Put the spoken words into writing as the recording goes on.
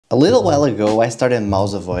A little while ago I started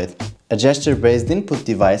Mousavoid, a gesture-based input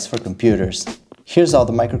device for computers. Here's how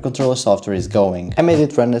the microcontroller software is going. I made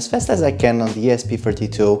it run as fast as I can on the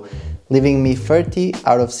ESP32, leaving me 30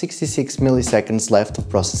 out of 66 milliseconds left of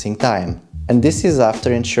processing time. And this is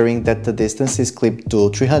after ensuring that the distance is clipped to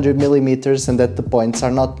 300 millimeters and that the points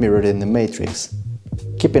are not mirrored in the matrix.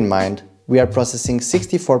 Keep in mind, we are processing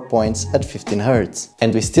 64 points at 15 Hz.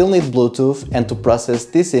 And we still need Bluetooth and to process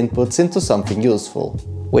these inputs into something useful.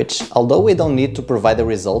 Which, although we don't need to provide a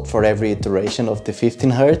result for every iteration of the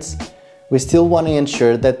 15 Hz, we still want to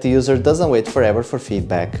ensure that the user doesn't wait forever for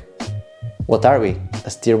feedback. What are we? A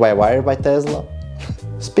steer-by-wire by Tesla?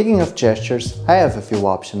 Speaking of gestures, I have a few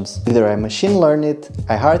options. Either I machine learn it,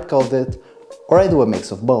 I hardcode it, or I do a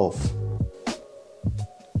mix of both.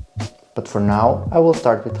 But for now, I will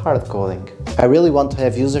start with hardcoding. I really want to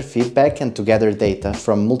have user feedback and to gather data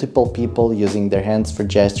from multiple people using their hands for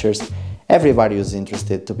gestures. Everybody who's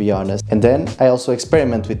interested, to be honest. And then I also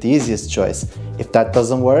experiment with the easiest choice. If that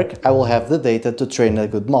doesn't work, I will have the data to train a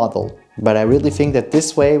good model. But I really think that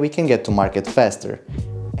this way we can get to market faster.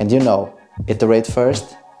 And you know, iterate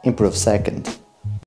first, improve second.